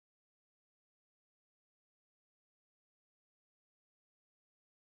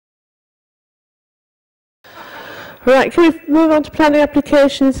Right, can we move on to planning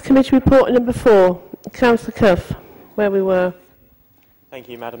applications, committee report number 4. Councillor Cuff, where we were. Thank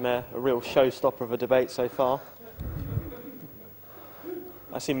you, Madam Mayor. A real showstopper of a debate so far.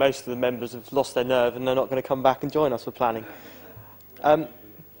 I see most of the members have lost their nerve and they're not going to come back and join us for planning. Well,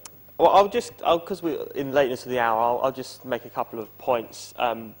 because we're in lateness of the hour, I'll just make a couple of points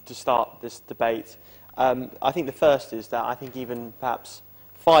to start this debate. I think the first is that I think even perhaps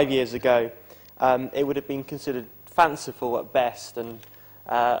 5 years ago, it would have been considered fanciful at best and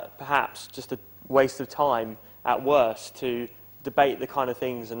perhaps just a waste of time at worst to debate the kind of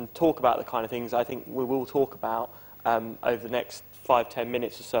things and talk about the kind of things I think we will talk about over the next 5-10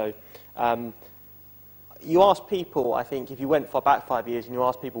 minutes or so. You ask people, I think, if you went back 5 years and you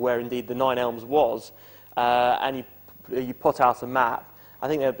ask people where indeed the Nine Elms was, and you put out a map, I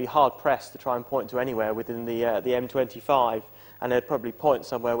think they'd be hard-pressed to try and point to anywhere within the M25, and they'd probably point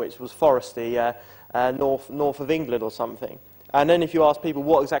somewhere which was foresty, north of England or something. And then if you ask people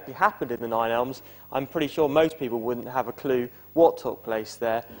what exactly happened in the Nine Elms, I'm pretty sure most people wouldn't have a clue what took place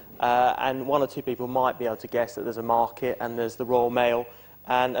there, and 1 or 2 people might be able to guess that there's a market and there's the Royal Mail,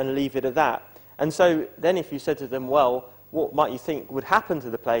 and leave it at that. And so then if you said to them, well, what might you think would happen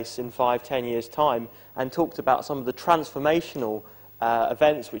to the place in 5-10 years' time, and talked about some of the transformational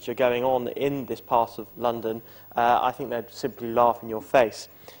events which are going on in this part of London, I think they'd simply laugh in your face.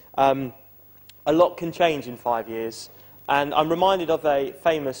 A lot can change in 5 years, and I'm reminded of a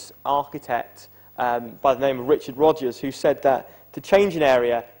famous architect by the name of Richard Rogers, who said that to change an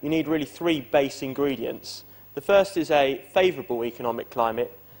area, you need really 3 base ingredients. The first is a favourable economic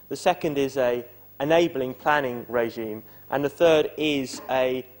climate, the second is a enabling planning regime, and the third is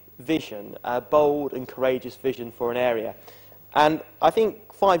a vision, a bold and courageous vision for an area. And I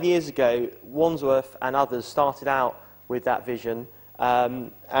think 5 years ago, Wandsworth and others started out with that vision,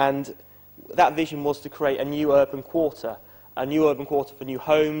 and that vision was to create a new urban quarter for new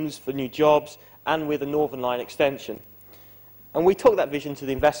homes, for new jobs, and with a Northern Line extension. And we took that vision to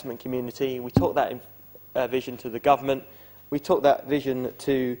the investment community, we took that vision to the government, we took that vision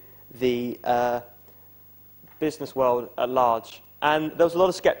to the business world at large. And there was a lot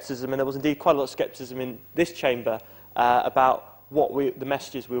of scepticism, and there was indeed quite a lot of scepticism in this chamber about the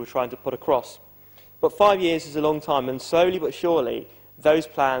messages we were trying to put across. But 5 years is a long time, and slowly but surely those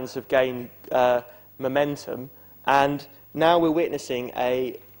plans have gained momentum, and now we're witnessing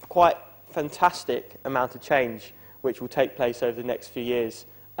a quite fantastic amount of change which will take place over the next few years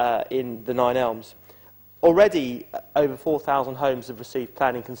in the Nine Elms. Already over 4,000 homes have received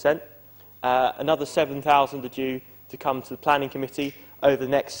planning consent. Another 7,000 are due to come to the planning committee over the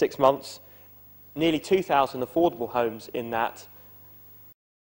next 6 months. Nearly 2,000 affordable homes in that,